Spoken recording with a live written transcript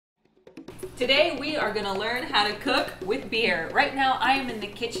Today we are going to learn how to cook with beer. Right now I am in the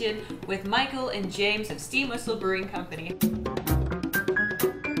kitchen with Michael and James of Steamwhistle Brewing Company.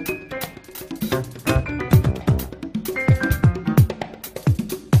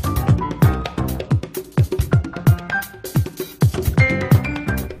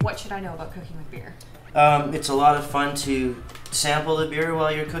 What should I know about cooking with beer? It's a lot of fun to sample the beer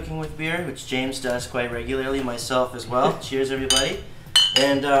while you're cooking with beer, which James does quite regularly, myself as well. Cheers, everybody.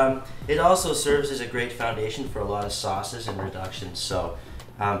 And it also serves as a great foundation for a lot of sauces and reductions. So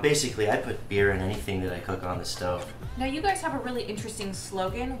basically, I put beer in anything that I cook on the stove. Now you guys have a really interesting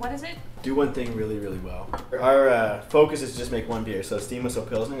slogan. What is it? Do one thing really, really well. Our focus is to just make one beer. So Steamwhistle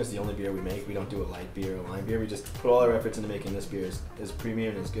Pilsner is the only beer we make. We don't do a light beer or a lime beer. We just put all our efforts into making this beer as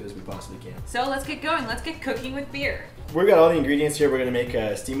premium and as good as we possibly can. So let's get going. Let's get cooking with beer. We've got all the ingredients here. We're going to make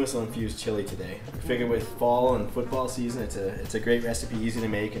a Steamwhistle infused chili today. We figured with fall and football season, it's a great recipe, easy to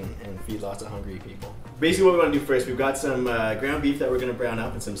make, and feed lots of hungry people. Basically what we want to do first, we've got some ground beef that we're going to brown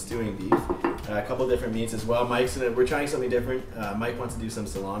up and some stewing beef. A couple different meats as well. We're trying something different. Mike wants to do some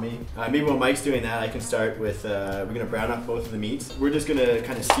salami. Maybe while Mike's doing that, I can start with, we're going to brown up both of the meats. We're just going to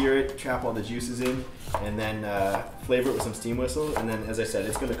kind of sear it, trap all the juices in, and then flavor it with some Steamwhistle. And then, as I said,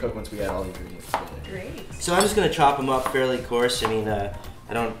 it's going to cook once we add all the ingredients together. Great. So I'm just going to chop them up fairly coarse. I mean, I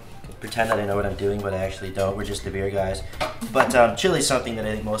don't pretend that I know what I'm doing, but I actually don't. We're just the beer guys. But chili is something that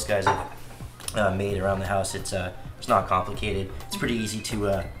I think most guys have made around the house. It's not complicated. It's pretty easy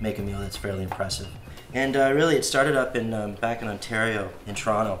to make a meal that's fairly impressive. And really, it started up back in Ontario, in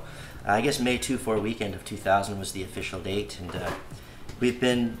Toronto. I guess May 4 weekend of 2000 was the official date, and we've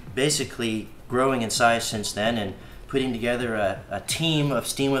been basically growing in size since then and putting together a team of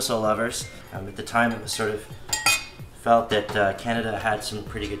Steamwhistle lovers. At the time, it was sort of felt that Canada had some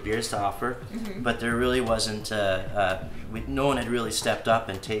pretty good beers to offer, but there really wasn't, no one had really stepped up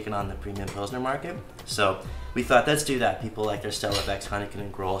and taken on the premium Pilsner market. So we thought, let's do that. People like their Stella, Beck's, Heineken,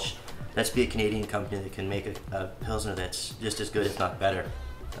 and Grolsch. Let's be a Canadian company that can make a Pilsner that's just as good, if not better.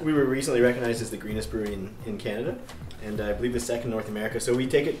 We were recently recognized as the greenest brewery in Canada, and I believe the second in North America. So we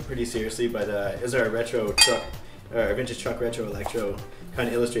take it pretty seriously, but as our retro truck, our vintage truck retro electro kind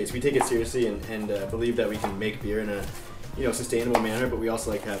of illustrates, we take it seriously and believe that we can make beer in a sustainable manner, but we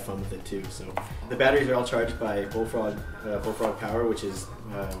also like to have fun with it too. So the batteries are all charged by Bullfrog power, which is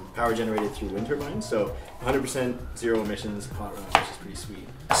power generated through wind turbines. So 100% zero emissions hot rod, which is pretty sweet.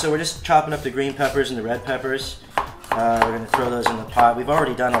 So we're just chopping up the green peppers and the red peppers. We're going to throw those in the pot. We've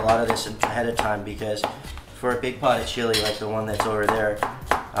already done a lot of this ahead of time because for a big pot of chili like the one that's over there,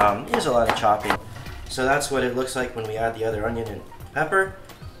 there's a lot of chopping. So that's what it looks like when we add the other onion and pepper.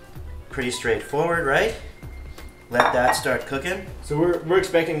 Pretty straightforward, right? Let that start cooking. So we're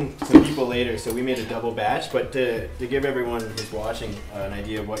expecting some people later, so we made a double batch, but to give everyone who's watching an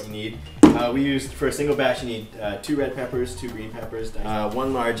idea of what you need, we used, for a single batch, you need 2 red peppers, 2 green peppers,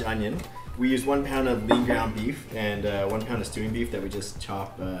 1 large onion. We used 1 pound of lean ground beef and 1 pound of stewing beef that we just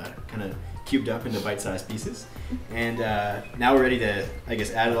chop, kind of cubed up into bite-sized pieces. And now we're ready to, I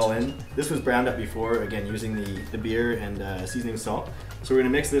guess, add it all in. This was browned up before, again, using the beer and seasoning salt. So we're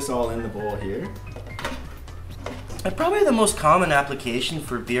gonna mix this all in the bowl here. And probably the most common application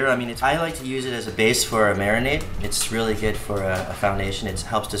for beer, I mean, I like to use it as a base for a marinade. It's really good for a foundation. It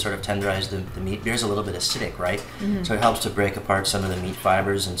helps to sort of tenderize the meat. Beer's a little bit acidic, right? So it helps to break apart some of the meat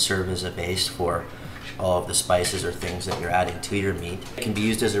fibers and serve as a base for all of the spices or things that you're adding to your meat. It can be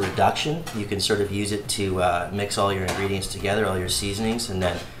used as a reduction. You can sort of use it to mix all your ingredients together, all your seasonings, and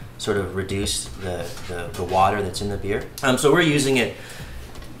then sort of reduce the water that's in the beer. So we're using it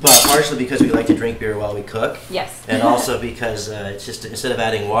partially because we like to drink beer while we cook. Yes. And also because it's just, instead of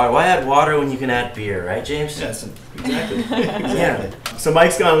adding water, why add water when you can add beer, right, James? Yes, exactly. Yeah. So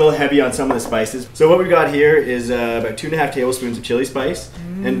Mike's gone a little heavy on some of the spices. So what we've got here is about 2.5 tablespoons of chili spice,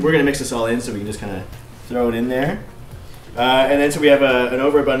 and we're gonna mix this all in so we can just kind of throw it in there. And then so we have an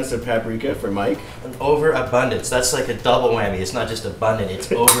overabundance of paprika for Mike. An overabundance, that's like a double whammy. It's not just abundant,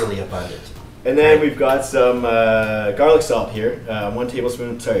 it's overly abundant. And then we've got some garlic salt here, 1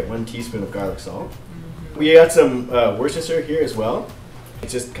 teaspoon of garlic salt. We got some Worcestershire here as well. It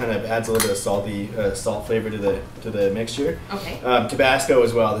just kind of adds a little bit of salty salt flavor to the mixture. Okay. Tabasco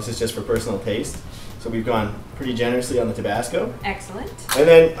as well. This is just for personal taste. So we've gone pretty generously on the Tabasco. Excellent. And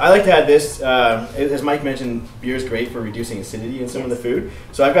then I like to add this, as Mike mentioned, beer is great for reducing acidity in some of the food.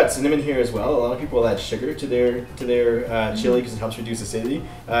 So I've got cinnamon here as well. A lot of people will add sugar to their chili because it helps reduce acidity.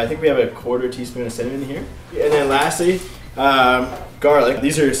 I think we have a 1/4 teaspoon of cinnamon here. And then lastly, garlic.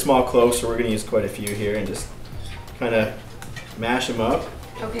 These are small cloves, so we're going to use quite a few here and just kind of mash them up.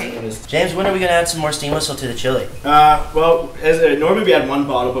 Okay. James, when are we gonna add some more Steamwhistle to the chili? Well, normally we had one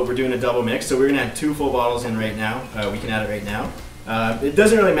bottle, but we're doing a double mix, so we're gonna have 2 full bottles in right now. We can add it right now. It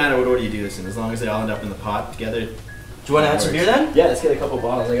doesn't really matter what order you do this in, as long as they all end up in the pot together. Do you want to add some beer then? Yeah, let's get a couple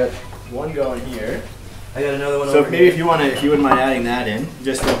bottles. I got one going here. I got another one So over maybe here. if you wouldn't mind adding that in,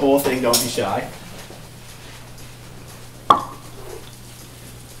 just the whole thing, don't be shy.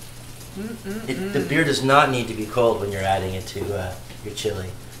 The beer does not need to be cold when you're adding it to your chili.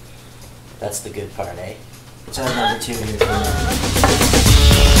 That's the good part, eh? Let's add number 2 here.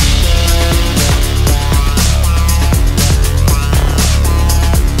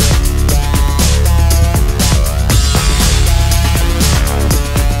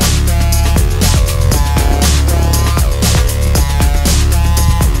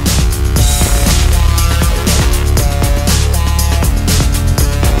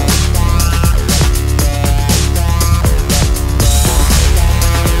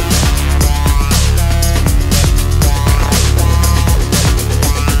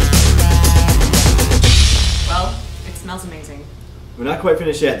 Smells amazing. We're not quite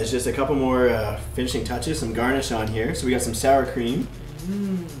finished yet. There's just a couple more finishing touches, some garnish on here. So we got some sour cream.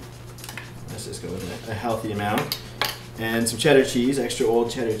 Let's just go with a healthy amount. And some cheddar cheese, extra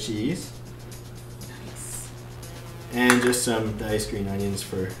old cheddar cheese. Nice. And just some diced green onions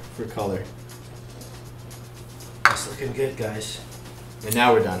for color. That's looking good, guys. And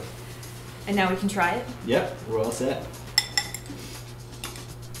now we're done. And now we can try it? Yep, we're all set.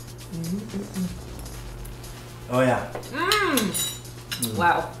 Oh yeah.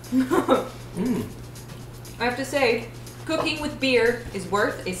 Wow. I have to say, cooking with beer is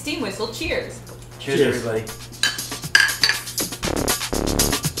worth a Steamwhistle. Cheers. Cheers, everybody.